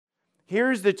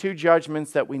Here's the two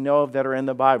judgments that we know of that are in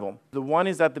the Bible. The one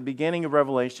is at the beginning of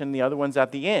Revelation, the other one's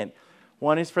at the end.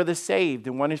 One is for the saved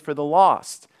and one is for the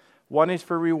lost. One is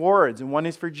for rewards and one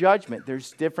is for judgment.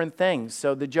 There's different things.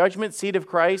 So the judgment seat of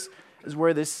Christ is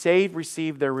where the saved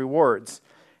receive their rewards.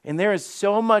 And there is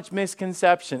so much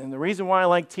misconception. And the reason why I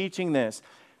like teaching this,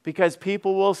 because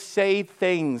people will say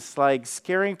things like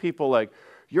scaring people like,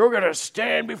 you're going to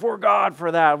stand before God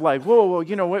for that. I'm like, whoa,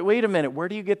 wait a minute. Where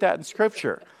do you get that in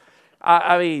Scripture?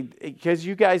 I mean, because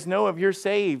you guys know if you're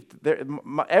saved,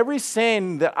 every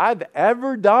sin that I've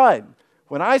ever done,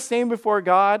 when I stand before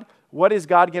God, what is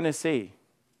God going to see?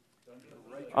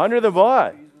 Under the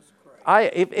blood.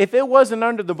 If it wasn't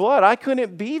under the blood, I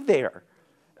couldn't be there.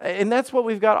 And that's what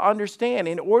we've got to understand.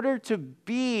 In order to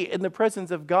be in the presence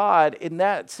of God in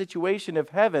that situation of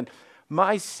heaven,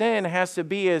 my sin has to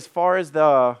be as far as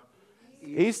the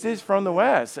east is from the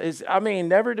west.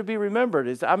 Never to be remembered.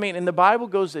 And the Bible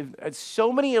goes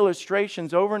so many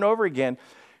illustrations over and over again,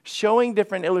 showing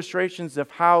different illustrations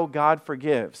of how God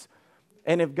forgives.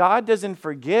 And if God doesn't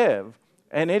forgive,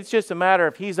 and it's just a matter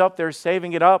of He's up there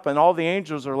saving it up, and all the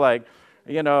angels are like,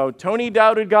 Tony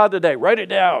doubted God today, write it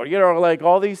down, like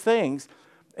all these things.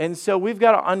 And so we've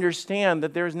got to understand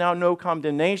that there's now no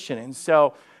condemnation. And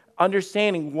so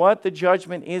understanding what the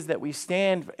judgment is that we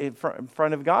stand in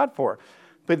front of God for.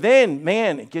 But then,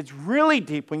 man, it gets really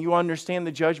deep when you understand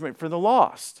the judgment for the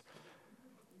lost.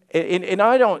 And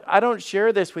I don't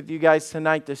share this with you guys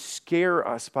tonight to scare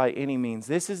us by any means.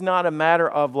 This is not a matter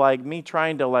of like me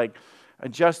trying to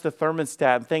adjust the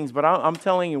thermostat and things. But I'm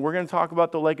telling you, we're going to talk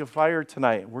about the lake of fire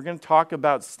tonight. We're going to talk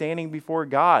about standing before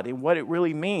God and what it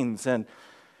really means. And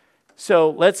so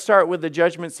let's start with the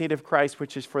judgment seat of Christ,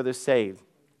 which is for the saved.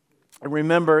 And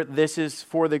remember, this is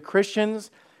for the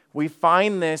Christians. We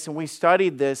find this, and we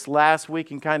studied this last week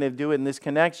and kind of do it in this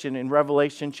connection in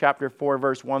Revelation chapter 4,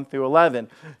 verse 1 through 11.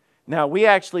 Now, we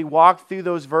actually walked through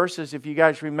those verses, if you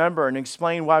guys remember, and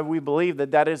explained why we believe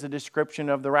that that is a description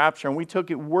of the rapture. And we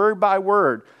took it word by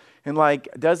word. And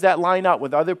does that line up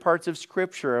with other parts of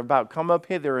Scripture about come up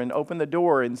hither and open the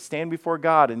door and stand before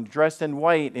God and dressed in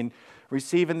white and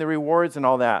receiving the rewards and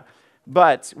all that?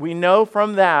 But we know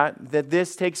from that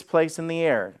this takes place in the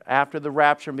air after the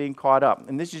rapture being caught up.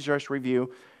 And this is just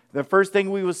review. The first thing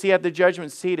we will see at the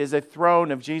judgment seat is a throne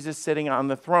of Jesus sitting on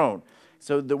the throne.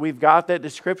 So that we've got that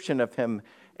description of Him.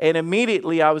 And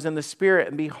immediately I was in the Spirit,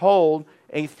 and behold,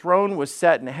 a throne was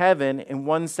set in heaven, and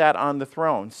one sat on the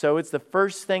throne. So it's the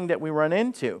first thing that we run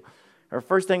into, or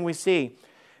first thing we see.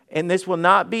 And this will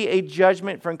not be a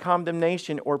judgment from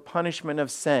condemnation or punishment of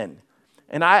sin.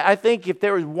 And I think if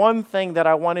there was one thing that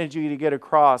I wanted you to get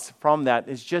across from that,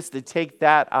 is just to take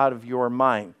that out of your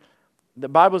mind. The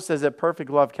Bible says that perfect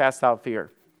love casts out fear.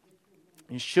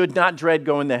 You should not dread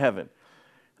going to heaven.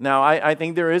 Now, I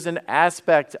think there is an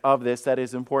aspect of this that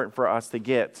is important for us to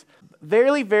get.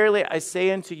 Verily, verily, I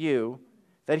say unto you,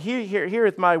 that he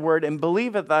heareth my word, and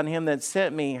believeth on Him that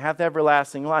sent me, hath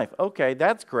everlasting life. Okay,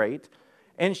 that's great.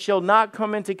 And shall not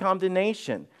come into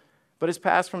condemnation, but is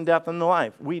passed from death unto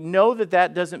life. We know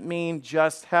that doesn't mean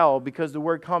just hell, because the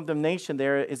word condemnation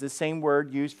there is the same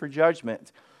word used for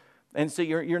judgment. And so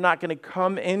you're not going to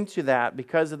come into that,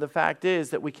 because of the fact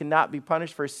is that we cannot be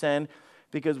punished for sin.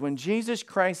 Because when Jesus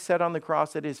Christ said on the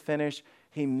cross, it is finished,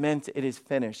 He meant it is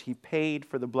finished. He paid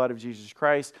for the blood of Jesus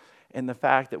Christ. And the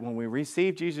fact that when we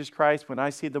receive Jesus Christ, when I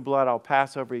see the blood, I'll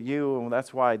pass over you. And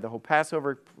that's why the whole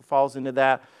Passover falls into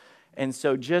that. And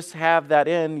so just have that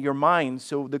in your mind.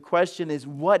 So the question is,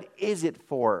 what is it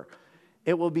for?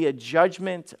 It will be a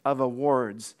judgment of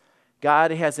awards.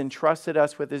 God has entrusted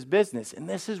us with His business. And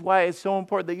this is why it's so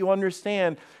important that you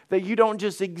understand that you don't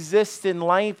just exist in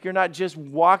life. You're not just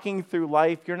walking through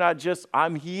life. You're not just,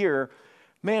 I'm here.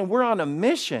 Man, we're on a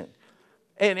mission.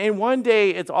 And one day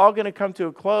it's all going to come to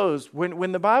a close.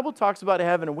 When the Bible talks about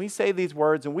heaven and we say these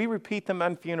words and we repeat them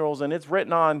on funerals and it's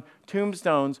written on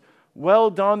tombstones, well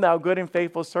done, thou good and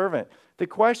faithful servant. The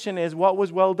question is, what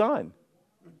was well done?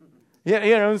 You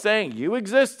know what I'm saying? You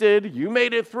existed. You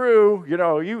made it through.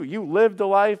 You lived a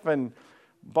life and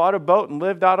bought a boat and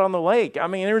lived out on the lake.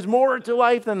 There's more to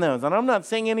life than those. And I'm not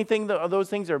saying anything of those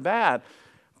things are bad.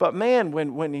 But man,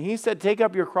 when He said, take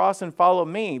up your cross and follow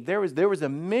me, there was a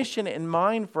mission in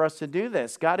mind for us to do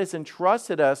this. God has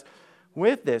entrusted us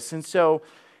with this. And so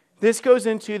this goes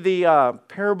into the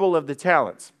parable of the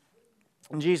talents.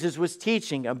 And Jesus was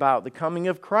teaching about the coming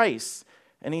of Christ.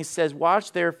 And He says,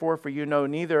 watch therefore, for you know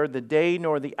neither the day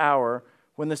nor the hour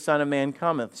when the Son of Man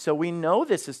cometh. So we know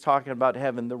this is talking about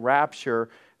heaven, the rapture,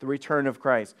 the return of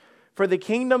Christ. For the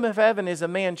kingdom of heaven is a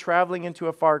man traveling into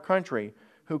a far country,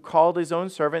 who called his own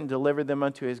servant and delivered them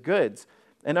unto his goods.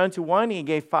 And unto one he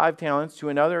gave 5 talents, to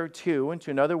another 2, and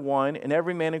to another 1, and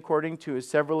every man according to his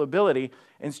several ability,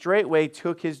 and straightway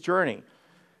took his journey.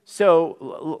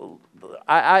 So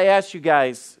I ask you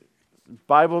guys,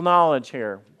 Bible knowledge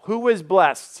here, who was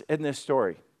blessed in this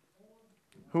story?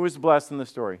 Who was blessed in the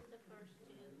story?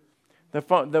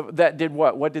 That did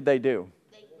what? What did they do?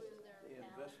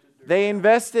 They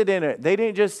invested in it. They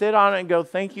didn't just sit on it and go,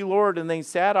 thank you, Lord, and they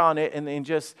sat on it and they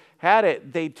just had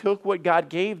it. They took what God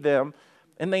gave them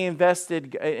and they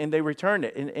invested and they returned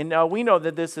it. And now we know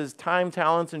that this is time,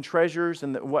 talents, and treasures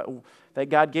and that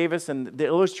God gave us. And the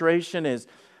illustration is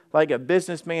like a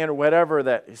businessman or whatever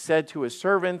that said to his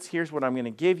servants, here's what I'm going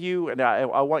to give you, and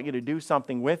I want you to do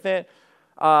something with it.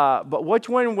 But which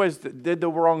one did the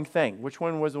wrong thing? Which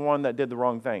one was the one that did the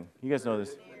wrong thing? You guys know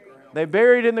this. They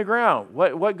buried in the ground.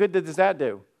 What good does that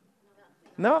do?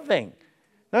 Nothing.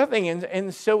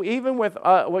 And so even with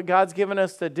what God's given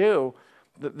us to do,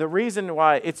 the reason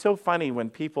why it's so funny when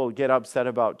people get upset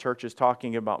about churches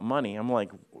talking about money, I'm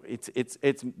like, it's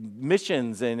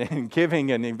missions and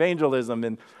giving and evangelism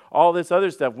and all this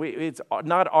other stuff. It's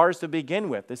not ours to begin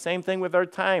with. The same thing with our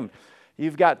time.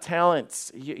 You've got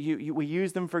talents. We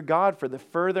use them for God, for the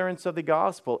furtherance of the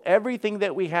gospel. Everything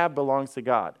that we have belongs to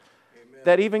God. Amen.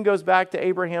 That even goes back to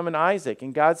Abraham and Isaac.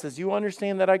 And God says, you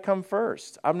understand that I come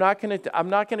first. I'm not going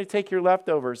to take your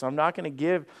leftovers. I'm not going to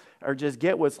give or just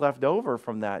get what's left over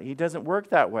from that. He doesn't work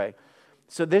that way.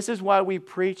 So this is why we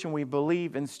preach and we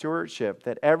believe in stewardship,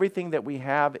 that everything that we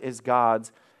have is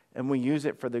God's and we use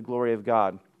it for the glory of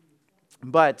God.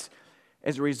 But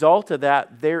as a result of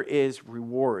that, there is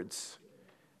rewards.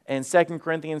 And 2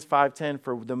 Corinthians 5:10,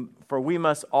 for we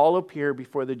must all appear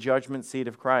before the judgment seat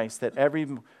of Christ, that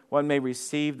everyone may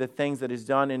receive the things that is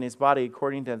done in his body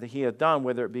according to that he hath done,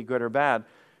 whether it be good or bad.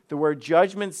 The word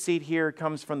judgment seat here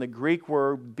comes from the Greek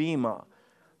word bema.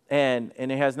 And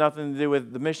it has nothing to do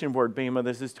with the mission board bema.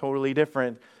 This is totally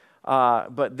different.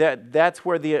 But that's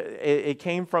where it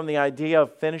came from, the idea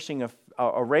of finishing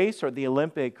a race or the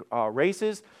Olympic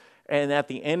races. And at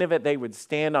the end of it, they would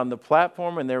stand on the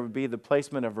platform and there would be the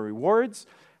placement of rewards.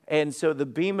 And so the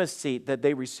bema seat that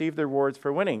they received their rewards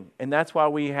for winning. And that's why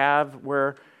we have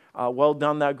where, well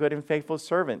done, thou good and faithful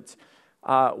servant.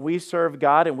 We serve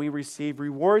God and we receive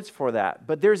rewards for that.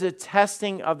 But there's a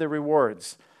testing of the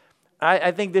rewards.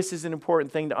 I think this is an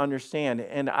important thing to understand.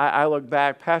 And I look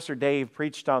back, Pastor Dave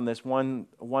preached on this one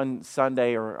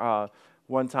Sunday or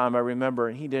one time I remember,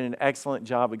 and he did an excellent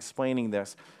job explaining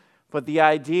this. But the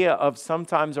idea of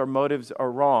sometimes our motives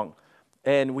are wrong.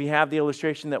 And we have the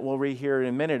illustration that we'll read here in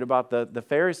a minute about the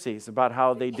Pharisees, about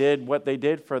how they did what they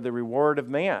did for the reward of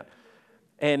man.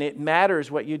 And it matters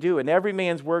what you do. And every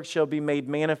man's work shall be made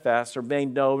manifest or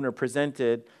made known or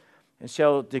presented, and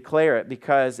shall declare it,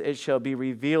 because it shall be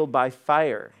revealed by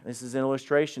fire. This is an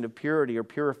illustration of purity or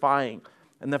purifying.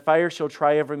 And the fire shall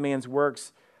try every man's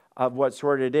works of what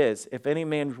sort it is. If any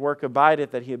man's work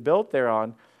abideth that he had built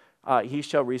thereon, he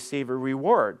shall receive a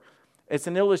reward. It's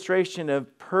an illustration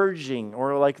of purging,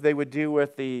 or like they would do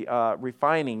with the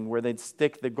refining, where they'd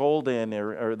stick the gold in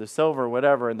or the silver or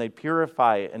whatever, and they'd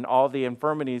purify it, and all the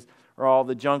infirmities or all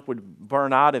the junk would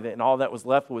burn out of it, and all that was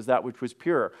left was that which was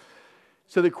pure.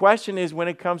 So the question is, when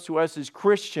it comes to us as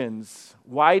Christians,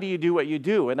 why do you do what you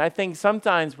do? And I think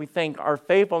sometimes we think our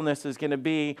faithfulness is going to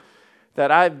be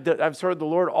that I've served the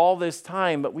Lord all this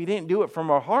time, but we didn't do it from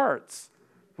our hearts.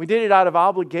 We did it out of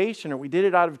obligation, or we did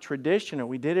it out of tradition, or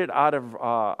we did it out of,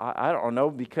 I don't know,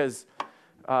 because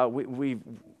we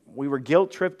were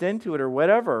guilt-tripped into it or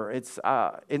whatever.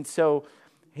 And so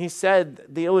he said,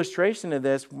 the illustration of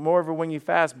this, moreover, when you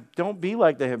fast, don't be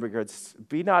like the hypocrites.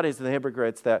 Be not as the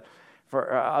hypocrites that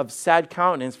of sad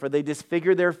countenance, for they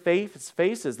disfigure their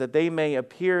faces, that they may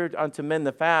appear unto men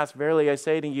the fast. Verily I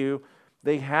say to you,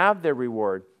 they have their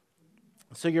reward.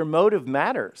 So your motive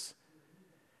matters.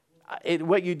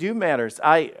 What you do matters.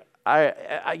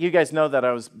 You guys know that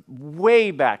I was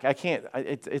way back.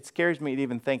 It scares me to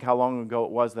even think how long ago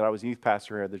it was that I was youth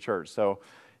pastor here at the church. So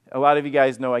a lot of you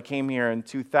guys know I came here in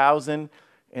 2000,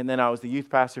 and then I was the youth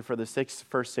pastor for the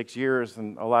first 6 years,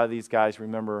 and a lot of these guys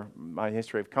remember my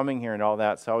history of coming here and all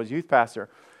that, so I was youth pastor.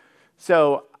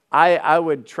 So I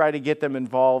would try to get them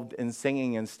involved in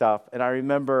singing and stuff, and I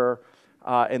remember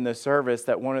in the service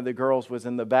that one of the girls was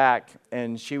in the back,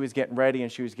 and she was getting ready,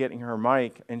 and she was getting her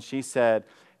mic, and she said,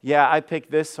 yeah, I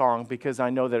picked this song because I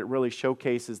know that it really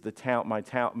showcases my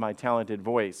talented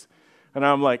voice. And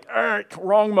I'm like,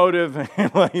 wrong motive.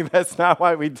 Like, that's not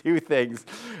why we do things.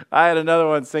 I had another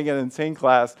one singing in sing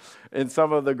class, and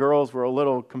some of the girls were a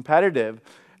little competitive.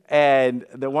 And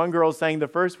the one girl sang the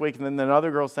first week, and then another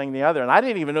girl sang the other. And I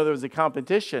didn't even know there was a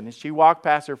competition. And she walked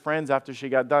past her friends after she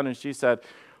got done, and she said,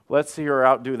 let's see her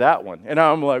outdo that one. And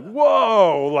I'm like,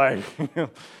 whoa, like,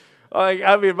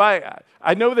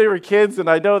 I know they were kids, and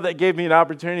I know that gave me an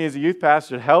opportunity as a youth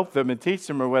pastor to help them and teach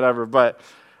them or whatever, but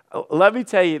let me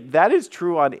tell you, that is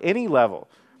true on any level.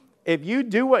 If you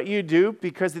do what you do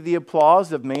because of the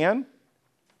applause of man,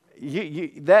 you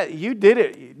did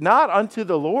it not unto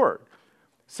the Lord.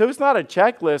 So it's not a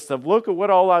checklist of look at what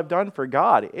all I've done for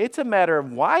God. It's a matter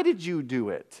of why did you do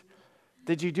it?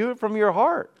 Did you do it from your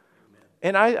heart?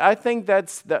 And I think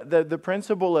that's the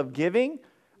principle of giving.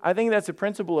 I think that's the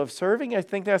principle of serving. I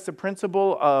think that's the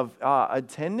principle of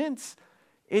attendance.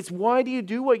 It's why do you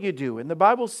do what you do? And the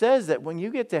Bible says that when you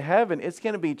get to heaven, it's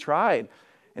going to be tried.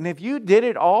 And if you did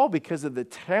it all because of the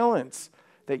talents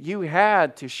that you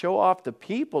had to show off to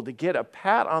people to get a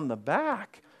pat on the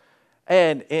back,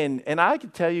 and I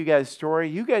could tell you guys a story.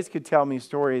 You guys could tell me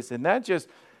stories, and that just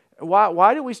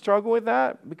why do we struggle with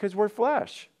that? Because we're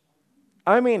flesh.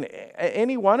 I mean,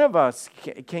 any one of us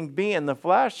can be in the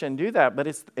flesh and do that, but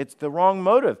it's the wrong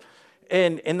motive.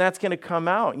 And that's going to come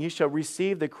out. And you shall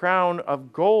receive the crown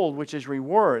of gold, which is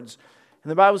rewards.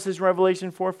 And the Bible says in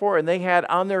Revelation 4:4, and they had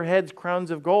on their heads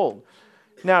crowns of gold.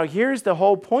 Now, here's the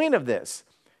whole point of this.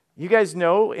 You guys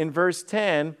know in verse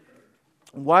 10,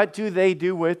 what do they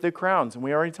do with the crowns? And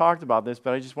we already talked about this,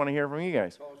 but I just want to hear from you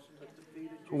guys.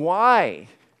 Why?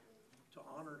 To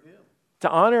honor him. To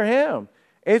honor him.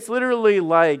 It's literally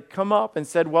like, come up and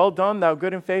said, well done, thou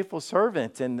good and faithful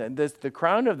servant. And the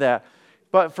crown of that.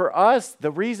 But for us, the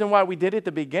reason why we did it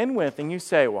to begin with, and you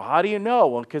say, well, how do you know?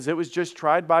 Well, because it was just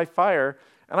tried by fire.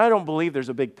 And I don't believe there's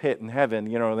a big pit in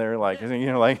heaven, they're like,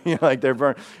 like they're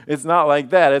burned. It's not like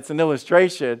that. It's an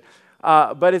illustration.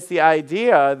 But it's the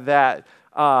idea that,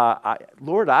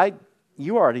 Lord,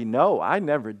 you already know I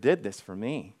never did this for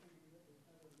me.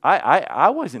 I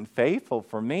wasn't faithful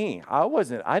for me.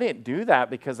 I didn't do that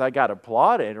because I got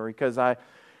applauded or because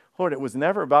Lord, it was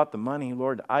never about the money,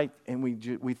 Lord.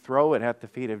 We throw it at the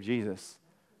feet of Jesus.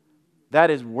 That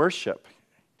is worship.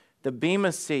 The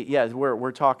Bema seat, yes,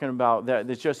 we're talking about that.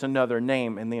 It's just another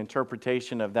name, and the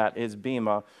interpretation of that is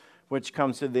Bema, which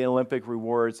comes to the Olympic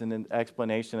rewards and an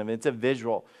explanation of it. It's a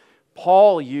visual.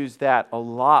 Paul used that a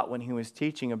lot when he was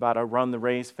teaching about run the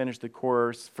race, finish the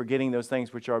course, forgetting those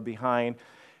things which are behind.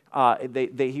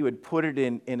 He would put it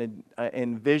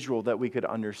in visual that we could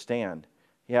understand.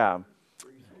 Yeah.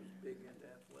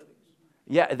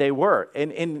 Yeah, they were.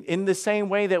 And in the same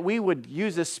way that we would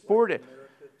use a sport.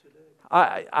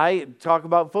 I talk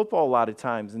about football a lot of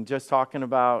times and just talking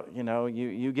about,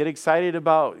 you get excited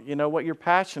about, what you're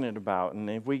passionate about. And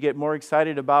if we get more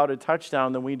excited about a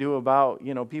touchdown than we do about,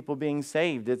 people being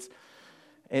saved, it's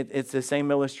the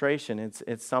same illustration.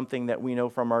 It's something that we know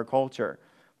from our culture.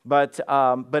 But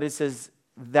it says,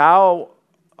 thou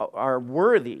art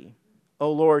worthy,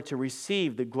 O Lord, to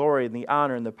receive the glory and the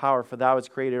honor and the power, for thou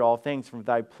hast created all things. From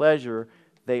thy pleasure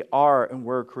they are and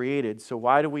were created. So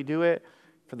why do we do it?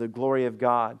 For the glory of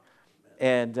God.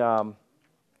 And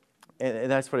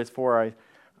that's what it's for.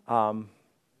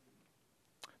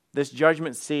 This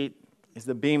judgment seat is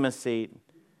the Bema seat,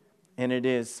 and it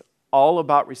is all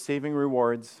about receiving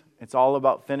rewards. It's all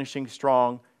about finishing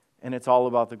strong, and it's all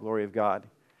about the glory of God.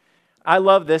 I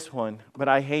love this one, but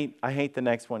I hate the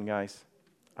next one, guys.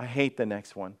 I hate the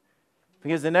next one.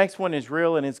 Because the next one is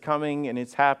real, and it's coming, and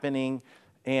it's happening,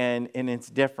 and it's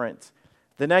different.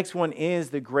 The next one is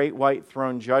the great white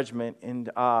throne judgment. And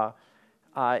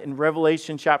in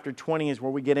Revelation chapter 20 is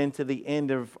where we get into the end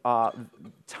of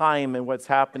time and what's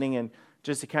happening. And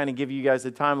just to kind of give you guys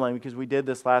a timeline, because we did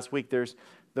this last week, there's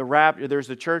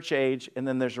the church age, and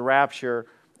then there's a rapture,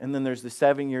 and then there's the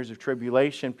 7 years of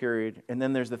tribulation period, and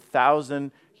then there's the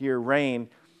 1,000-year reign.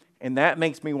 And that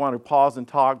makes me want to pause and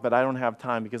talk, but I don't have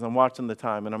time because I'm watching the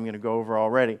time, and I'm going to go over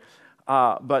already.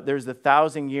 But there's the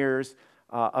 1,000 years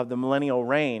of the millennial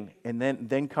reign, and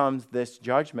then comes this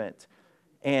judgment.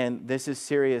 And this is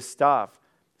serious stuff.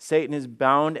 Satan is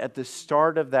bound at the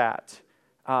start of that,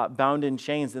 bound in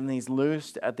chains, and he's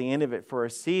loosed at the end of it for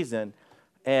a season.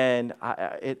 And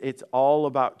it's all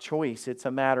about choice. It's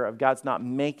a matter of God's not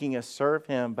making us serve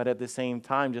him, but at the same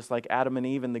time, just like Adam and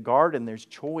Eve in the garden, there's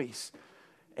choice.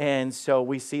 And so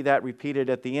we see that repeated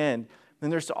at the end.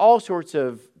 And there's all sorts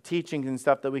of teachings and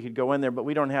stuff that we could go in there, but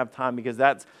we don't have time because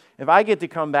if I get to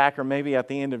come back, or maybe at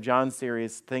the end of John's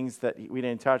series, things that we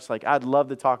didn't touch, like I'd love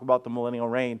to talk about the millennial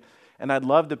reign, and I'd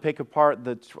love to pick apart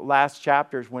the last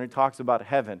chapters when it talks about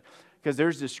heaven, because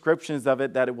there's descriptions of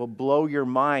it that it will blow your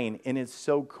mind, and it's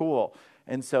so cool.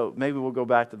 And so maybe we'll go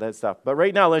back to that stuff. But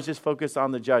right now, let's just focus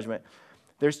on the judgment.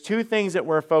 There's two things that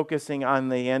we're focusing on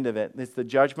the end of it. It's the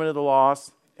judgment of the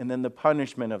lost, and then the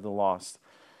punishment of the lost.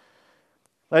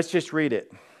 Let's just read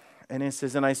it. And it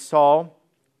says, and I saw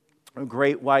a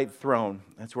great white throne.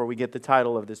 That's where we get the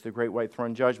title of this, the great white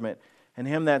throne judgment. And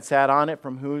him that sat on it,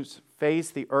 from whose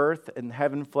face the earth and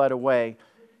heaven fled away,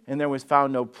 and there was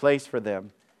found no place for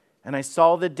them. And I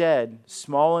saw the dead,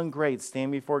 small and great,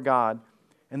 stand before God.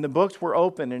 And the books were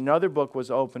opened, and another book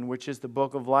was opened, which is the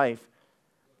book of life.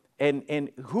 And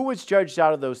who was judged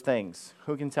out of those things?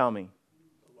 Who can tell me?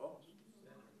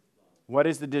 What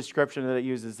is the description that it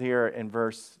uses here in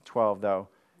verse 12, though?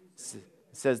 It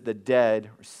says the dead,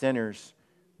 or sinners,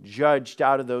 judged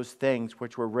out of those things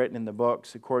which were written in the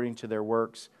books according to their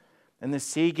works. And the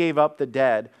sea gave up the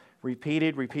dead,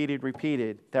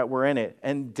 repeated, that were in it.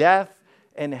 And death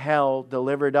and hell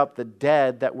delivered up the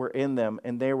dead that were in them,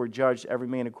 and they were judged every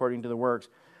man according to the works.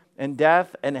 And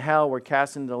death and hell were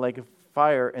cast into the lake of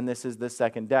fire, and this is the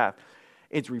second death.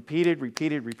 It's repeated.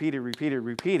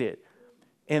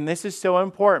 And this is so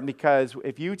important because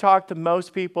if you talk to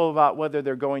most people about whether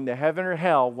they're going to heaven or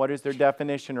hell, what is their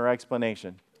definition or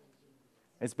explanation?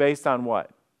 It's based on what?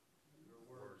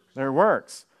 Their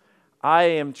works. I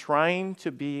am trying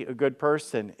to be a good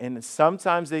person. And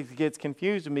sometimes it gets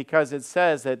confusing because it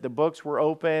says that the books were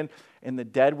open and the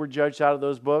dead were judged out of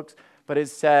those books. But it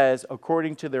says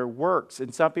according to their works.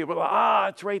 And some people are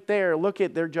it's right there. Look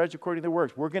at, they're judged according to their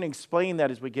works. We're going to explain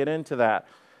that as we get into that.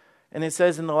 And it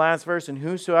says in the last verse, and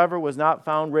whosoever was not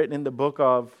found written in the book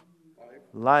of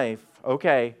life.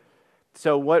 Okay.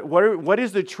 So what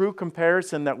is the true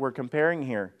comparison that we're comparing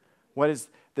here? What is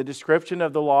the description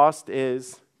of the lost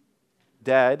is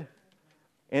dead,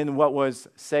 and what was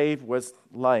saved was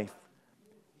life.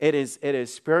 It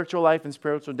is spiritual life and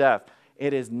spiritual death.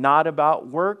 It is not about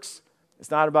works.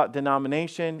 It's not about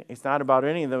denomination. It's not about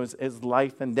any of those. It's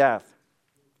life and death.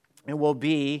 It will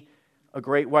be a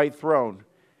great white throne.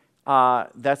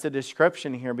 That's a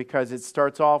description here because it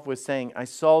starts off with saying, I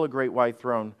saw a great white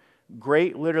throne.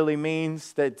 Great literally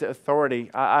means that authority.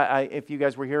 If you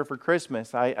guys were here for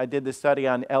Christmas, I did the study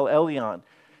on El Elyon,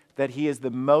 that he is the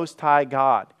Most High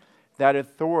God, that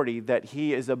authority, that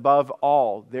he is above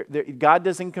all. God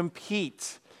doesn't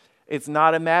compete. It's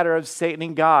not a matter of Satan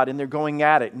and God, and they're going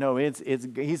at it. No,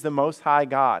 he's the Most High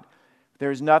God.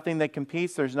 There's nothing that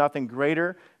competes. There's nothing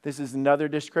greater. This is another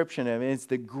description of it. It's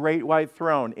the great white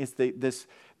throne. It's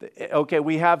okay,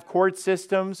 we have court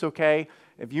systems, okay?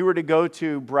 If you were to go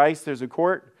to Bryce, there's a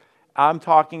court. I'm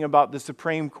talking about the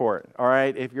Supreme Court, all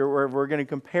right? If we're going to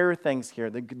compare things here,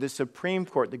 the Supreme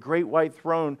Court, the great white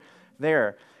throne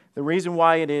there. The reason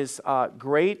why it is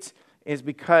great is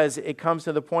because it comes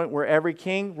to the point where every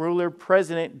king, ruler,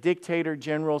 president, dictator,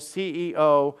 general,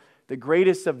 CEO, the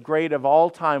greatest of great of all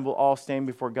time will all stand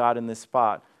before God in this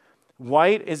spot.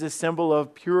 White is a symbol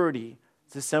of purity.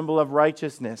 It's a symbol of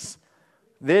righteousness.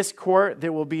 This court,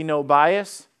 there will be no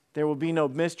bias. There will be no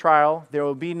mistrial. There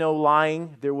will be no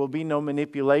lying. There will be no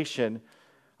manipulation.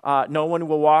 No one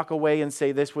will walk away and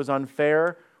say this was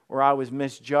unfair or I was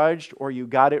misjudged or you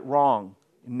got it wrong.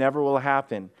 It never will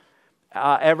happen.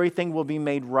 Everything will be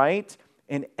made right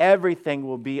and everything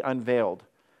will be unveiled.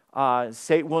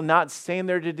 Satan will not stand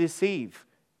there to deceive.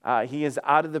 He is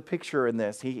out of the picture in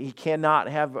this. He cannot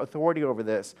have authority over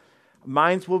this.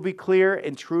 Minds will be clear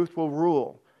and truth will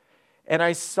rule. And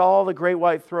I saw the great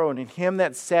white throne and him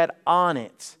that sat on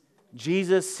it.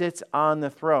 Jesus sits on the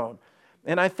throne.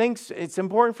 And I think it's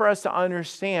important for us to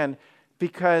understand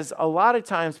because a lot of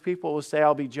times people will say,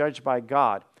 I'll be judged by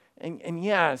God. And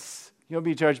yes, you'll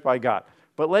be judged by God.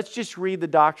 But let's just read the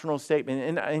doctrinal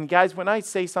statement. And guys, when I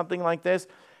say something like this,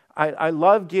 I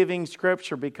love giving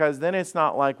scripture because then it's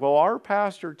not like, well, our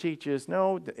pastor teaches.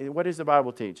 No, what does the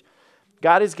Bible teach?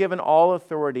 God has given all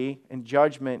authority and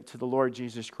judgment to the Lord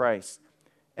Jesus Christ.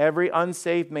 Every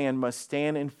unsaved man must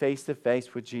stand in face to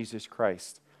face with Jesus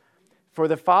Christ. For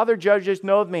the Father judges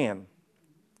no man,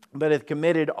 but hath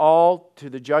committed all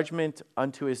to the judgment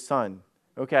unto his Son.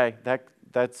 Okay,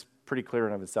 that's pretty clear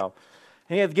in of itself.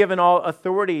 And he hath given all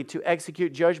authority to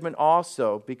execute judgment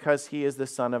also, because he is the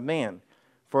Son of Man.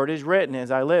 For it is written, as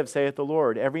I live, saith the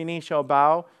Lord, every knee shall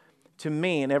bow to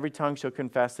me, and every tongue shall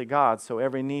confess to God. So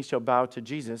every knee shall bow to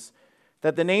Jesus.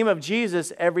 That the name of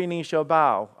Jesus every knee shall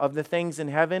bow, of the things in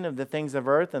heaven, of the things of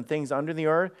earth, and things under the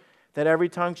earth, that every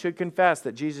tongue should confess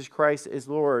that Jesus Christ is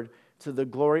Lord, to the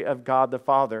glory of God the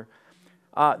Father.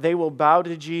 They will bow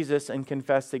to Jesus and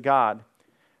confess to God.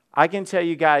 I can tell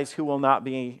you guys who will not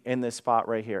be in this spot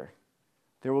right here.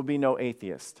 There will be no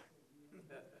atheist.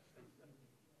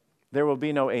 There will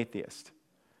be no atheist.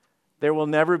 There will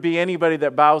never be anybody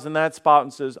that bows in that spot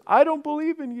and says, I don't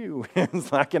believe in you.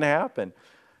 It's not going to happen.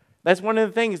 That's one of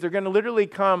the things. They're going to literally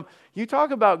come. You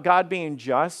talk about God being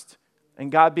just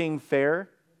and God being fair.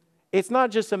 It's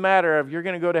not just a matter of you're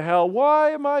going to go to hell.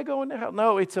 Why am I going to hell?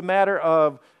 No, it's a matter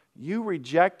of you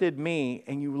rejected me,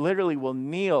 and you literally will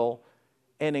kneel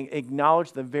and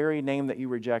acknowledge the very name that you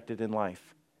rejected in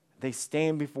life. They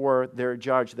stand before their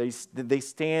judge. They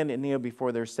stand and kneel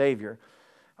before their Savior.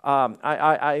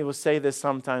 I will say this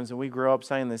sometimes, and we grow up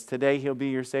saying this. Today He'll be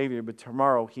your Savior, but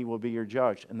tomorrow He will be your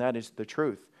judge. And that is the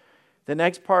truth. The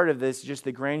next part of this is just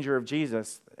the grandeur of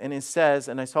Jesus. And it says,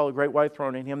 and I saw a great white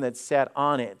throne, and Him that sat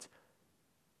on it,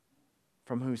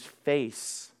 from whose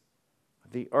face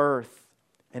the earth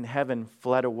and heaven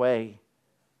fled away,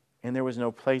 and there was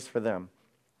no place for them.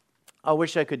 I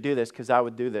wish I could do this, because I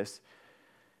would do this.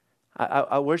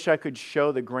 I wish I could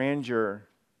show the grandeur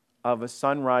of a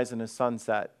sunrise and a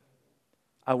sunset.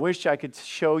 I wish I could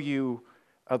show you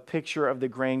a picture of the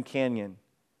Grand Canyon.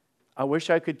 I wish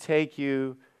I could take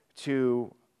you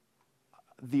to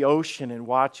the ocean and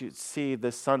watch you see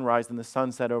the sunrise and the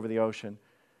sunset over the ocean.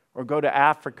 Or go to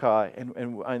Africa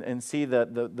and see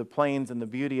the plains and the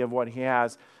beauty of what He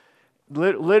has.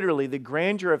 Literally, the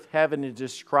grandeur of heaven is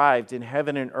described in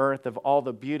heaven and earth, of all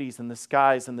the beauties and the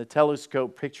skies and the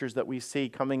telescope pictures that we see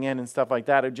coming in and stuff like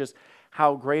that, of just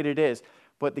how great it is.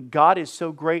 But the God is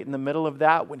so great in the middle of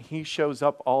that, when He shows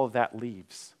up, all of that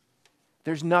leaves.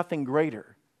 There's nothing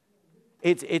greater.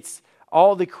 It's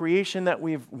all the creation that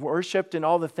we've worshipped and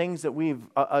all the things that we've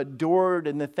adored,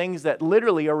 and the things that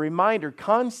literally are a reminder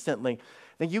constantly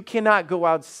that you cannot go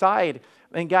outside.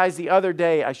 And guys, the other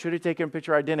day, I should have taken a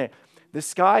picture, I didn't. The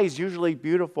sky is usually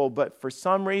beautiful, but for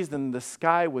some reason the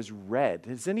sky was red.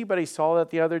 Has anybody saw that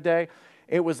the other day?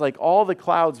 It was like all the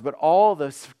clouds, but all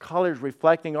the colors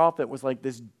reflecting off it was like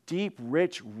this deep,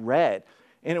 rich red.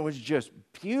 And it was just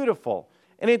beautiful.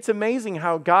 And it's amazing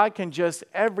how God can just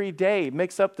every day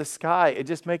mix up the sky and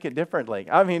just make it differently.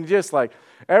 I mean, just like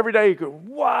every day you go,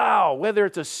 wow, whether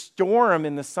it's a storm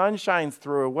and the sun shines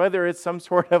through, or whether it's some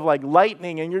sort of like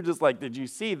lightning and you're just like, did you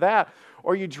see that?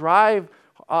 Or you drive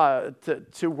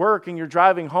to work and you're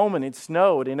driving home and it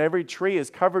snowed and every tree is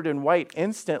covered in white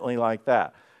instantly like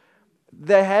that.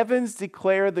 The heavens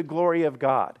declare the glory of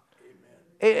God.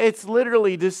 It's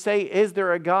literally to say, is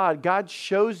there a God? God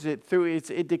shows it through,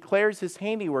 it declares His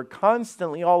handiwork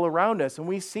constantly all around us. And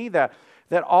we see that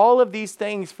all of these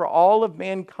things for all of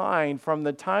mankind, from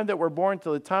the time that we're born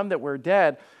to the time that we're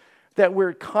dead, that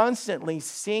we're constantly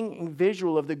seeing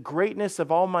visual of the greatness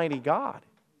of Almighty God.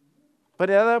 But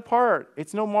at that part,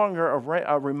 it's no longer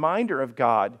a reminder of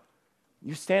God.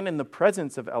 You stand in the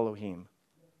presence of Elohim,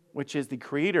 which is the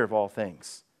creator of all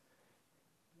things.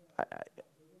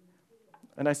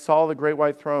 And I saw the great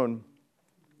white throne,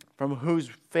 from whose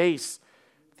face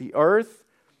the earth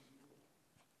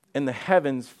and the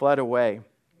heavens fled away.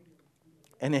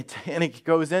 And it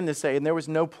goes in to say, and there was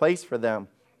no place for them.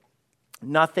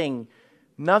 Nothing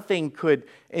could.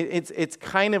 It's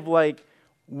kind of like,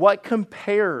 what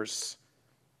compares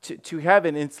to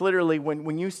heaven? It's literally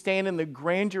when you stand in the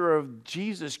grandeur of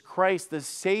Jesus Christ, the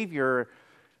Savior,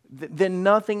 then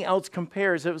nothing else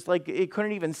compares. It was like it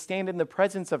couldn't even stand in the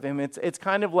presence of Him. It's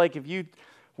kind of like if you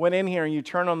went in here and you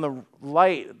turn on the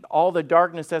light, all the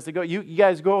darkness has to go. You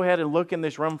guys go ahead and look in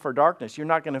this room for darkness. You're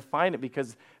not going to find it,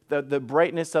 because the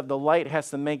brightness of the light has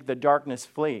to make the darkness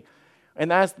flee.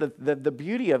 And that's the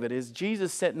beauty of it, is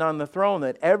Jesus sitting on the throne,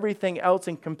 that everything else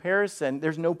in comparison,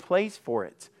 there's no place for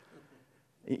it.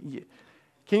 Can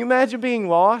you imagine being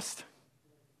lost?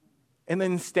 And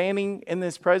then standing in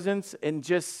this presence and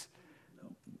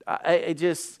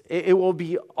it will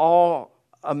be all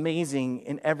amazing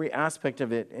in every aspect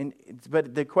of it.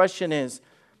 But the question is,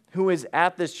 who is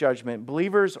at this judgment?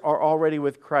 Believers are already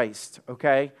with Christ,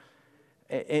 okay?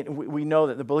 And we know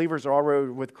that the believers are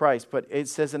already with Christ. But it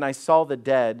says, and I saw the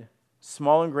dead,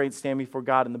 small and great, stand before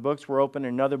God. And the books were opened,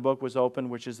 and another book was opened,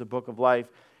 which is the book of life.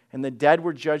 And the dead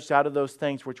were judged out of those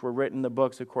things which were written in the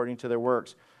books according to their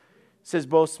works. It says,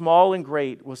 both small and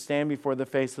great will stand before the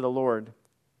face of the Lord.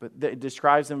 But it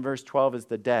describes in verse 12 as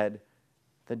the dead.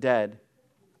 The dead.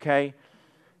 Okay?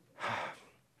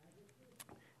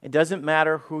 It doesn't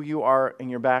matter who you are in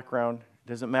your background. It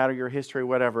doesn't matter your history,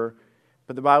 whatever.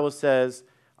 But the Bible says,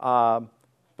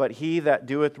 but he that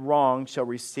doeth wrong shall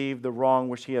receive the wrong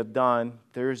which he hath done.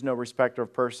 There is no respecter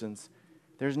of persons.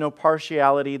 There's no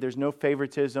partiality. There's no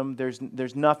favoritism.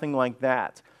 There's nothing like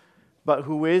that. But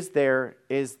who is there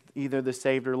is either the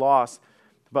saved or lost.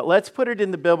 But let's put it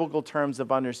in the biblical terms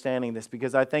of understanding this,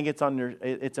 because I think it's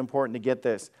important to get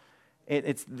this.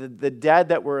 It's the dead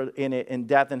that were in it, and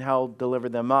death and hell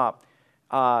delivered them up.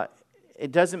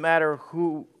 It doesn't matter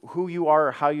who you are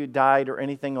or how you died or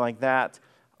anything like that.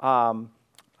 I'm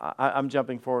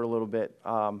jumping forward a little bit.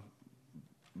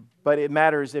 But it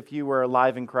matters if you were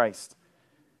alive in Christ.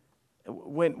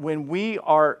 when we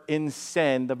are in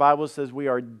sin, the Bible says we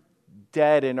are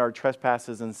dead in our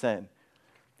trespasses and sin.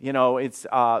 You know, it's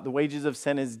the wages of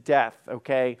sin is death,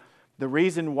 okay? The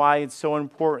reason why it's so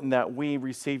important that we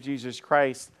receive Jesus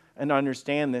Christ and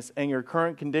understand this, and your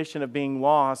current condition of being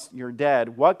lost, you're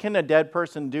dead. What can a dead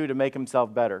person do to make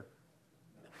himself better?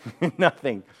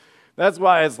 Nothing. That's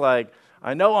why it's like,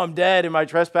 I know I'm dead in my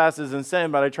trespasses and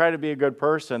sin, but I try to be a good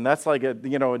person. That's like a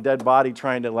dead body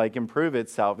trying to like improve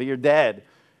itself. You're dead.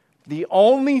 The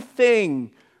only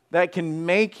thing that can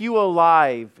make you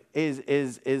alive is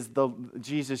the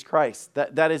Jesus Christ.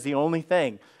 That is the only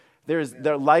thing.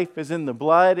 Their life is in the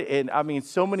blood, and I mean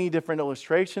so many different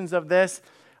illustrations of this,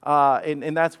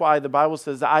 and that's why the Bible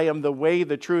says, "I am the way,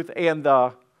 the truth, and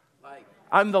the life."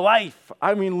 I'm the life.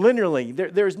 I mean, literally,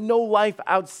 there's no life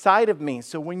outside of me.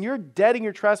 So when you're dead in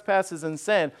your trespasses and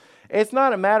sin, it's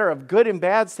not a matter of good and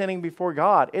bad standing before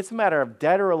God. It's a matter of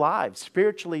dead or alive,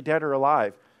 spiritually dead or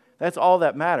alive. That's all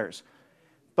that matters.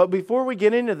 But before we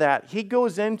get into that, he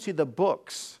goes into the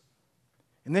books.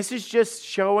 And this is just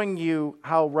showing you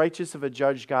how righteous of a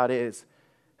judge God is.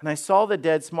 And I saw the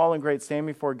dead, small and great, stand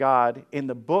before God, and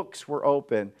the books were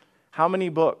open. How many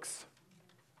books?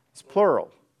 It's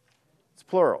plural. It's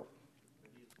plural.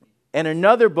 And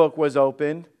another book was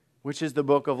opened, which is the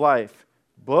book of life.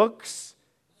 Books,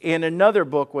 and another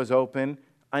book was opened.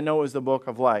 I know it was the book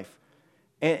of life.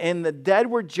 And the dead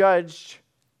were judged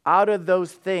out of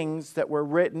those things that were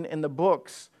written in the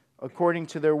books according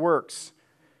to their works.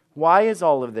 Why is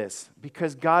all of this?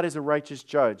 Because God is a righteous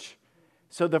judge.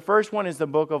 So the first one is the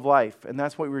book of life, and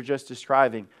that's what we were just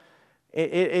describing.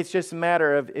 It's just a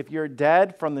matter of if you're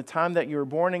dead from the time that you were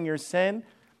born in your sin,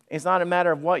 it's not a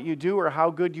matter of what you do or how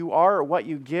good you are or what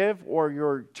you give or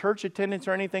your church attendance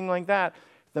or anything like that.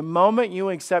 The moment you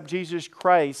accept Jesus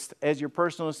Christ as your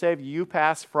personal Savior, you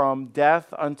pass from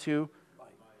death unto life.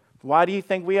 Why do you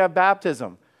think we have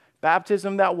baptism?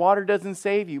 Baptism, that water doesn't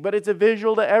save you, but it's a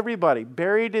visual to everybody.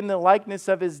 Buried in the likeness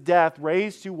of his death,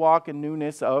 raised to walk in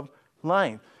newness of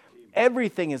life.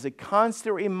 Everything is a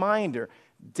constant reminder.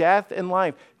 Death and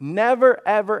life. Never,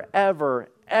 ever, ever,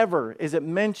 ever is it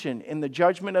mentioned in the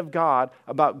judgment of God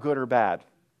about good or bad.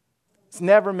 It's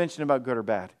never mentioned about good or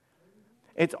bad.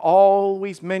 It's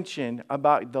always mentioned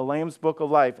about the Lamb's book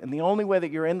of life. And the only way that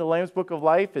you're in the Lamb's book of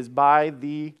life is by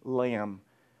the Lamb.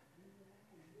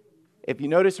 If you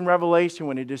notice in Revelation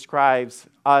when it describes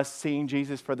us seeing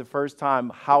Jesus for the first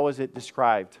time, how is it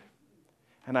described?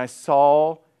 And I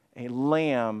saw a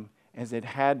lamb as it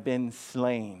had been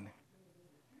slain,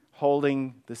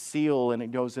 holding the seal, and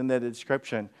it goes into the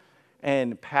description,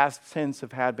 and past tense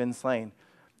of had been slain.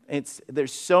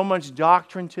 There's so much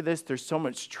doctrine to this, there's so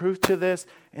much truth to this,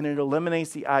 and it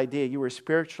eliminates the idea you were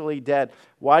spiritually dead.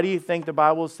 Why do you think the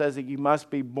Bible says that you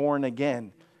must be born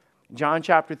again? John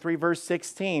chapter 3, verse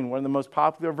 16, one of the most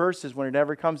popular verses when it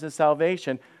ever comes to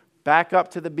salvation. Back up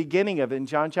to the beginning of it. In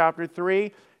John chapter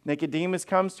 3, Nicodemus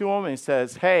comes to him and he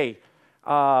says, hey,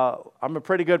 I'm a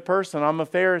pretty good person. I'm a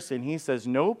Pharisee. And he says,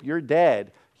 nope, you're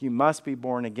dead. You must be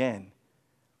born again.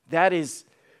 That is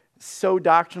so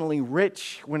doctrinally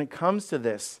rich when it comes to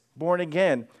this. Born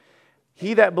again.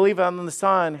 He that believeth on the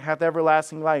Son hath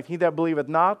everlasting life. He that believeth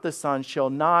not the Son shall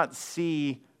not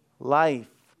see life,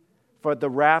 for the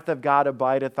wrath of God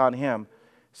abideth on him.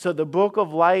 So the book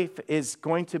of life is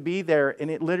going to be there, and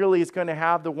it literally is going to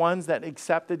have the ones that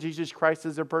accepted Jesus Christ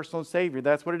as their personal Savior.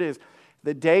 That's what it is.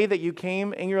 The day that you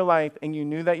came in your life and you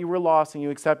knew that you were lost and you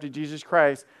accepted Jesus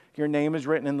Christ, your name is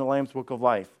written in the Lamb's book of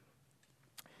life.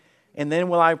 And then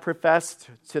will I profess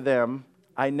to them,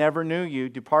 I never knew you,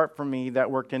 depart from me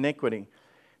that worked iniquity.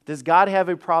 Does God have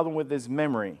a problem with his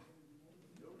memory?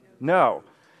 No.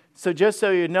 So just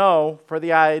so you know, for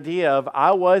the idea of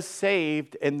I was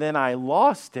saved and then I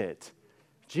lost it,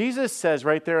 Jesus says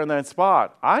right there in that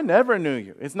spot, I never knew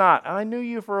you. It's not, I knew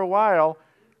you for a while,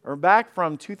 or back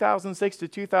from 2006 to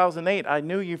 2008, I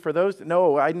knew you for those.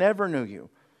 No, I never knew you.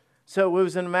 So it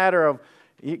was a matter of,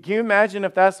 can you imagine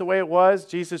if that's the way it was?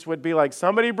 Jesus would be like,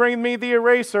 somebody bring me the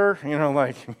eraser. You know,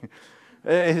 like,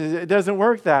 it doesn't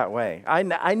work that way. I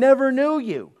never knew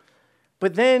you.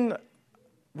 But then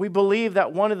we believe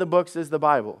that one of the books is the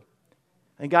Bible.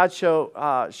 And God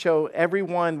show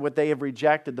everyone what they have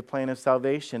rejected, the plan of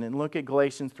salvation. And look at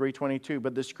Galatians 3:22.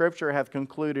 But the scripture hath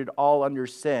concluded all under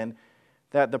sin,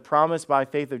 that the promise by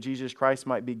faith of Jesus Christ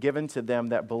might be given to them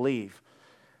that believe.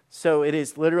 So it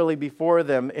is literally before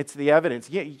them, it's the evidence.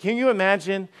 Can you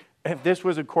imagine if this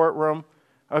was a courtroom,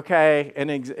 okay, and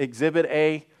Exhibit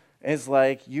A is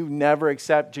like, you never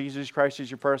accept Jesus Christ as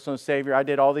your personal Savior. I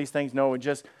did all these things. No,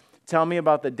 just tell me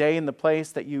about the day and the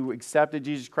place that you accepted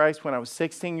Jesus Christ when I was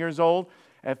 16 years old.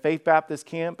 at Faith Baptist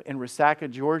Camp in Resaca,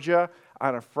 Georgia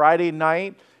on a Friday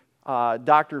night.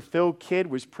 Dr. Phil Kidd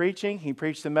was preaching. He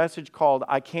preached a message called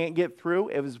I Can't Get Through.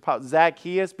 It was about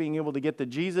Zacchaeus being able to get to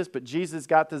Jesus, but Jesus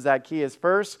got to Zacchaeus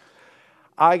first.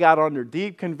 I got under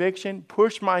deep conviction,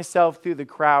 pushed myself through the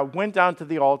crowd, went down to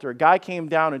the altar. A guy came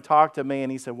down and talked to me,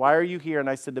 and he said, "Why are you here?" And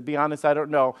I said, "To be honest, I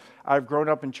don't know. I've grown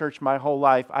up in church my whole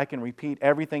life. I can repeat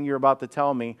everything you're about to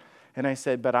tell me." And I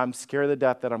said, "But I'm scared to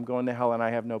death that I'm going to hell and I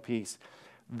have no peace."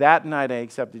 That night, I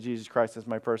accepted Jesus Christ as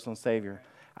my personal Savior.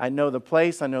 I know the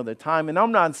place, I know the time, and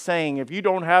I'm not saying if you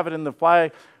don't have it in the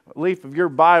fly leaf of your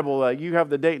Bible, you have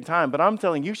the date and time, but I'm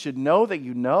telling you should know that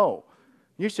you know.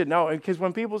 You should know, because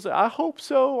when people say, "I hope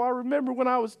so, I remember when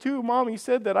I was 2, Mommy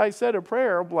said that I said a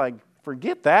prayer," I'm like,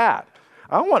 forget that.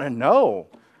 I want to know.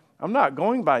 I'm not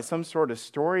going by some sort of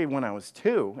story when I was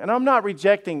 2. And I'm not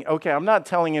rejecting, I'm not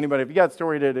telling anybody, if you got a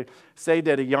story to say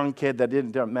that a young kid that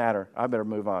doesn't matter, I better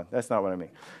move on. That's not what I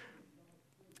mean.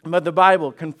 But the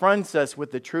Bible confronts us with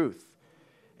the truth.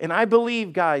 And I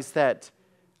believe, guys, that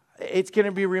it's going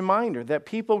to be a reminder that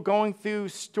people going through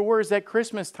stores at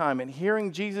Christmas time and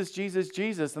hearing Jesus, Jesus,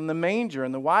 Jesus, and the manger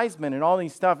and the wise men and all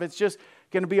these stuff, it's just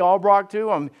going to be all brought to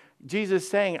them. Jesus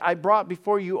saying, "I brought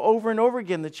before you over and over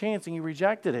again the chance and you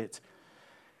rejected it."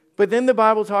 But then the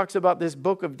Bible talks about this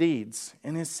book of deeds,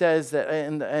 and it says that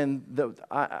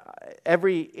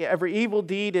every evil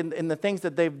deed and the things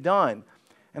that they've done.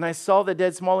 And I saw the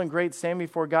dead, small and great, stand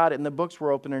before God, and the books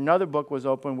were open. Another book was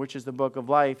open, which is the book of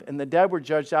life. And the dead were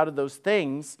judged out of those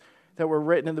things that were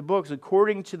written in the books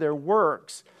according to their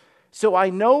works. So I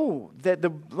know that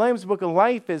the Lamb's book of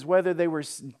life is whether they were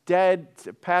dead,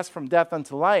 passed from death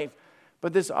unto life.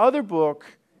 But this other book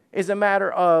is a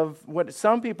matter of what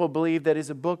some people believe that is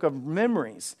a book of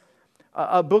memories,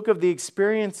 a book of the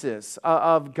experiences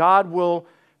of God will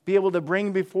be able to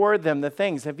bring before them the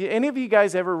things. Have any of you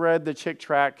guys ever read the Chick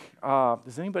tract?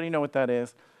 Does anybody know what that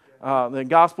is? The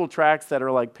gospel tracts that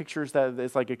are like pictures that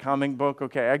it's like a comic book.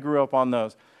 Okay, I grew up on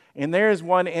those. And there's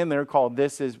one in there called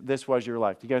This Was Your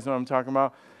Life. Do you guys know what I'm talking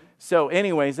about? So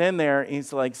anyways, in there,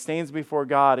 he's like stands before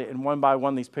God, and one by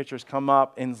one these pictures come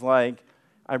up, and it's like,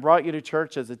 "I brought you to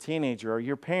church as a teenager," or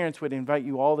 "Your parents would invite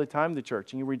you all the time to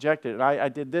church, and you rejected it. I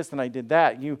did this and I did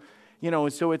that."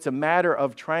 So it's a matter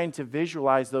of trying to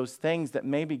visualize those things that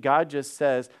maybe God just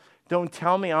says, "Don't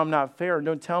tell me I'm not fair, and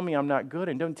don't tell me I'm not good,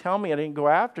 and don't tell me I didn't go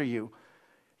after you.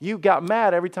 You got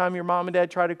mad every time your mom and dad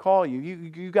tried to call you.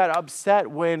 You got upset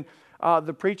when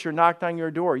the preacher knocked on your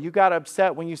door. You got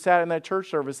upset when you sat in that church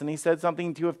service and he said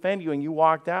something to offend you and you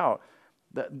walked out."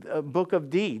 The book of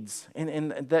deeds.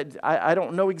 And that I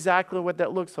don't know exactly what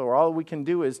that looks like. All we can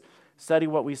do is study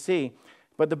what we see.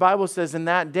 But the Bible says, "In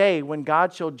that day when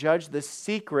God shall judge the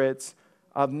secrets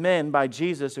of men by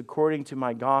Jesus according to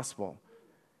my gospel."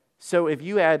 So if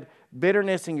you had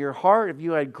bitterness in your heart, if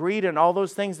you had greed and all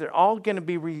those things, they're all going to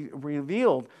be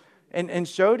revealed and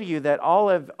show to you that all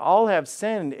have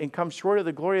sinned and come short of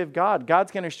the glory of God.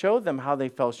 God's going to show them how they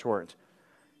fell short.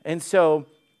 And so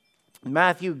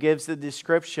Matthew gives the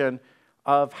description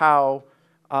of how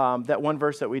that one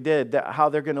verse that we did, that how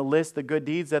they're going to list the good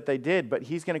deeds that they did, but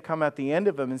he's going to come at the end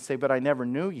of them and say, "But I never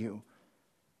knew you."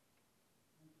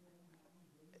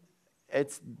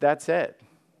 That's it.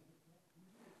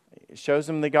 It shows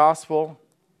them the gospel.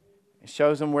 It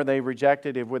shows them where they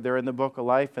rejected it, where they're in the book of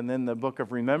life, and then the book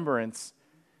of remembrance.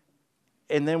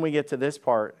 And then we get to this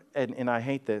part, and I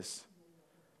hate this.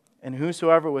 "And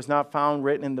whosoever was not found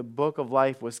written in the book of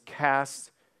life was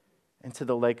cast into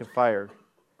the lake of fire."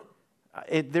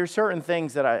 There's certain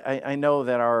things that I know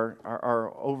that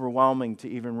are overwhelming to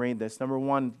even read this. Number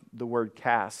one, the word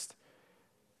cast.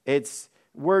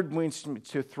 Word means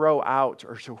to throw out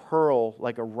or to hurl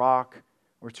like a rock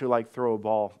or to like throw a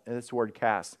ball. And it's the word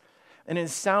cast. And it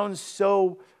sounds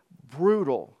so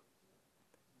brutal.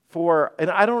 And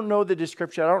I don't know the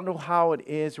description. I don't know how it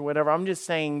is or whatever. I'm just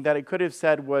saying that it could have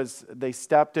said was they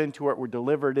stepped into it, were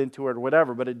delivered into it or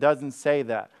whatever, but it doesn't say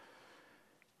that.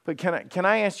 But can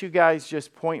I ask you guys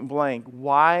just point blank,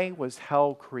 why was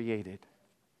hell created?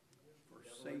 For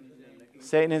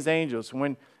Satan and his angels.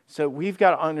 So we've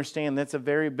got to understand that's a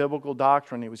very biblical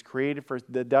doctrine. It was created for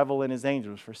the devil and his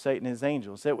angels, for Satan and his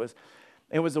angels. It was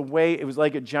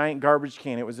like a giant garbage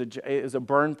can. It was a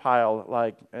burn pile,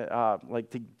 like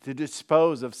to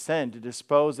dispose of sin, to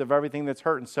dispose of everything that's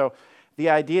hurt. And so the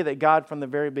idea that God from the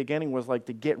very beginning was like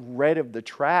to get rid of the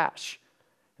trash.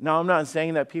 Now, I'm not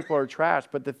saying that people are trash,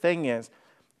 but the thing is,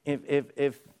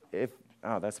 if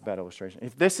that's a bad illustration.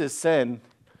 If this is sin,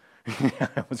 I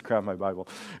almost grabbed my Bible.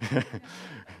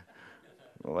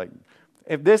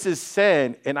 if this is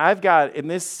sin, and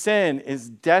this sin is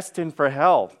destined for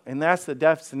hell, and that's the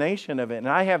destination of it, and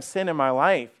I have sin in my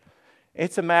life,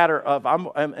 it's a matter of,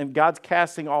 and God's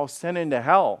casting all sin into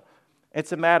hell.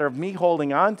 It's a matter of me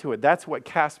holding on to it. That's what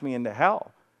cast me into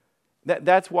hell.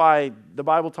 That's why the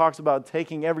Bible talks about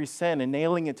taking every sin and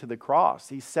nailing it to the cross.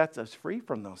 He sets us free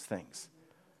from those things.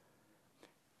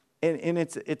 And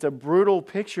it's a brutal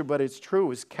picture, but it's true. It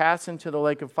was cast into the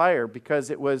lake of fire because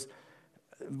it was,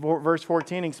 verse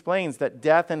 14 explains that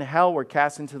death and hell were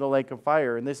cast into the lake of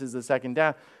fire. And this is the second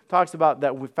death. Talks about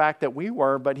that fact that we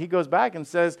were, but he goes back and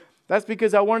says, that's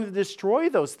because I wanted to destroy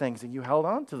those things and you held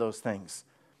on to those things.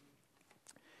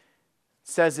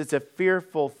 Says it's a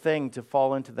fearful thing to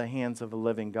fall into the hands of a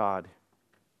living God.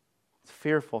 It's a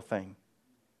fearful thing.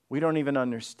 We don't even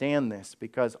understand this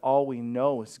because all we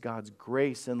know is God's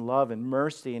grace and love and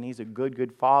mercy, and He's a good,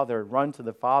 good Father. Run to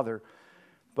the Father.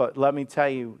 But let me tell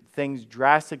you, things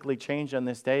drastically change on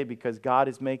this day because God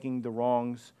is making the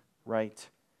wrongs right.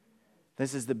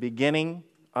 This is the beginning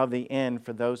of the end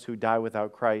for those who die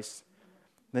without Christ.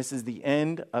 This is the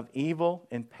end of evil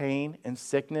and pain and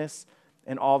sickness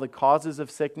and all the causes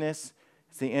of sickness.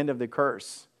 It's the end of the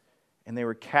curse. And they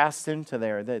were cast into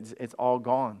there. It's all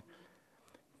gone.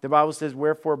 The Bible says,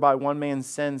 wherefore by one man's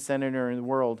sin sin entered in the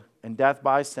world, and death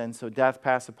by sin, so death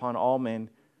passed upon all men,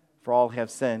 for all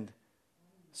have sinned.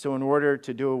 So in order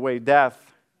to do away with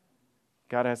death,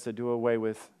 God has to do away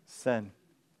with sin.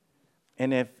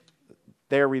 And if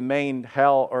there remained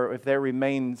hell, or if there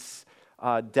remains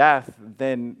death,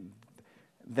 then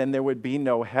there would be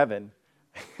no heaven.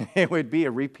 It would be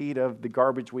a repeat of the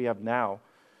garbage we have now.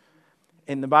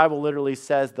 And the Bible literally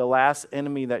says the last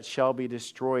enemy that shall be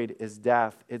destroyed is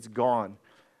death. It's gone.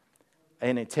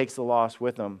 And it takes the loss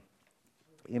with them.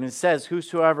 And it says,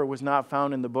 whosoever was not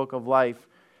found in the book of life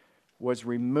was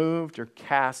removed or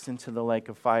cast into the lake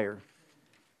of fire.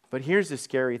 But here's the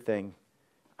scary thing.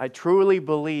 I truly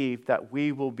believe that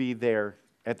we will be there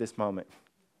at this moment.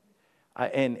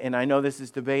 And I know this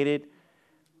is debated.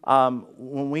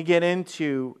 When we get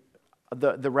into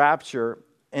the rapture,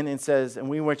 and it says, and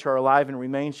we which are alive and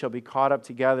remain shall be caught up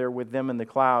together with them in the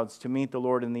clouds to meet the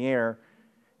Lord in the air,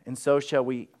 and so shall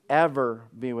we ever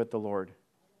be with the Lord.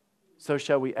 So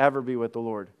shall we ever be with the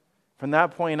Lord. From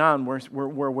that point on,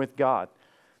 we're with God.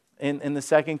 In the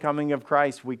second coming of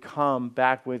Christ, we come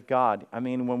back with God. I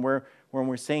mean, when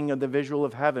we're seeing the visual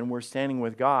of heaven, we're standing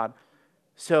with God.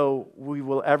 So we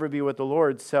will ever be with the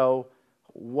Lord. So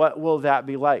what will that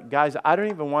be like? Guys, I don't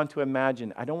even want to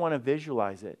imagine. I don't want to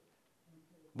visualize it.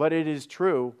 But it is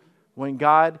true, when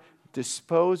God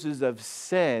disposes of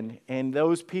sin and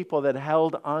those people that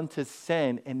held on to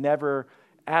sin and never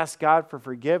asked God for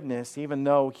forgiveness, even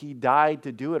though He died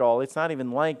to do it all. It's not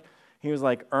even like He was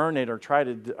like, earn it or try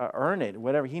to earn it,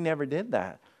 whatever. He never did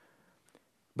that.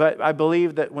 But I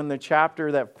believe that when the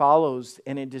chapter that follows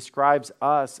and it describes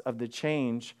us of the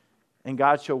change, and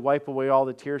God shall wipe away all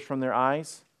the tears from their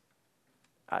eyes,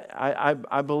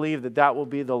 I believe that will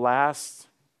be the last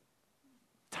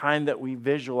time that we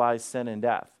visualize sin and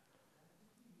death.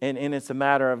 And it's a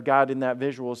matter of God in that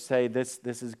visual say, this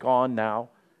is gone now.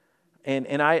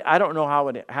 And I don't know how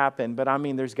it happened, but I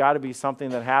mean, there's got to be something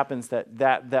that happens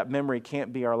that memory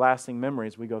can't be our lasting memory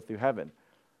as we go through heaven.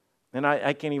 And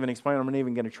I can't even explain it. I'm not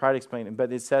even going to try to explain it.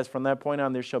 But it says, from that point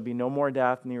on, there shall be no more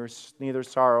death, neither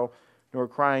sorrow, nor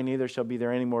crying, neither shall be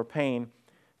there any more pain,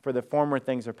 for the former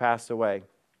things are passed away.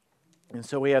 And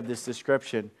so we have this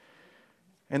description.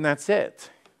 And that's it.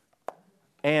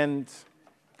 And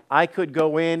I could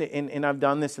go in, and I've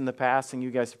done this in the past, and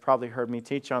you guys have probably heard me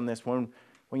teach on this. When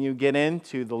you get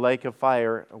into the lake of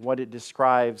fire, what it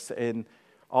describes and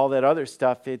all that other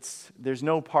stuff, there's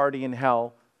no party in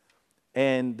hell.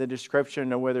 And the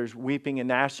description of where there's weeping and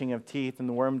gnashing of teeth and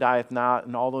the worm dieth not,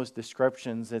 and all those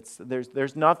descriptions,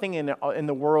 there's nothing in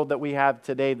the world that we have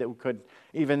today that could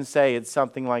even say it's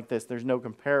something like this. There's no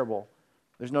comparable.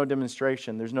 There's no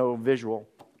demonstration. There's no visual.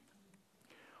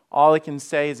 All it can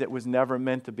say is it was never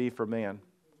meant to be for man. And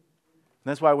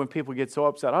that's why when people get so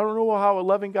upset, I don't know how a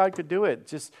loving God could do it.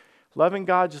 Just loving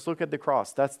God, just look at the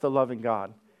cross. That's the loving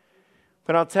God.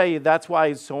 But I'll tell you, that's why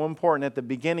it's so important at the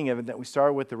beginning of it that we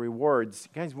start with the rewards.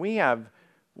 Guys, we have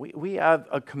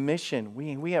a commission.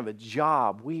 We have a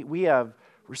job. We have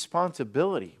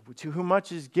responsibility. To whom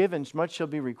much is given, much shall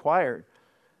be required.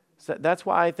 So that's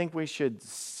why I think we should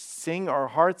sing our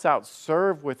hearts out,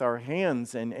 serve with our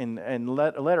hands, and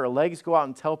let our legs go out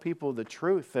and tell people the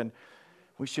truth. And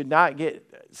we should not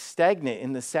get stagnant.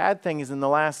 And the sad thing is, in the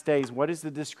last days, what is the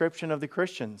description of the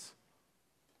Christians?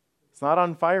 It's not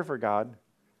on fire for God.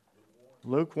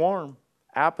 Lukewarm,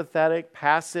 apathetic,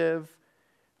 passive,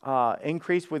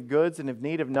 increase with goods and have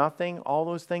need of nothing. All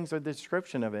those things are the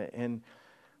description of it. And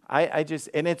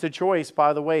and it's a choice,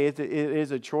 by the way. It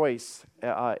is a choice.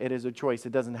 It is a choice.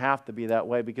 It doesn't have to be that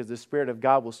way because the Spirit of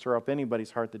God will stir up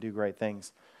anybody's heart to do great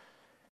things.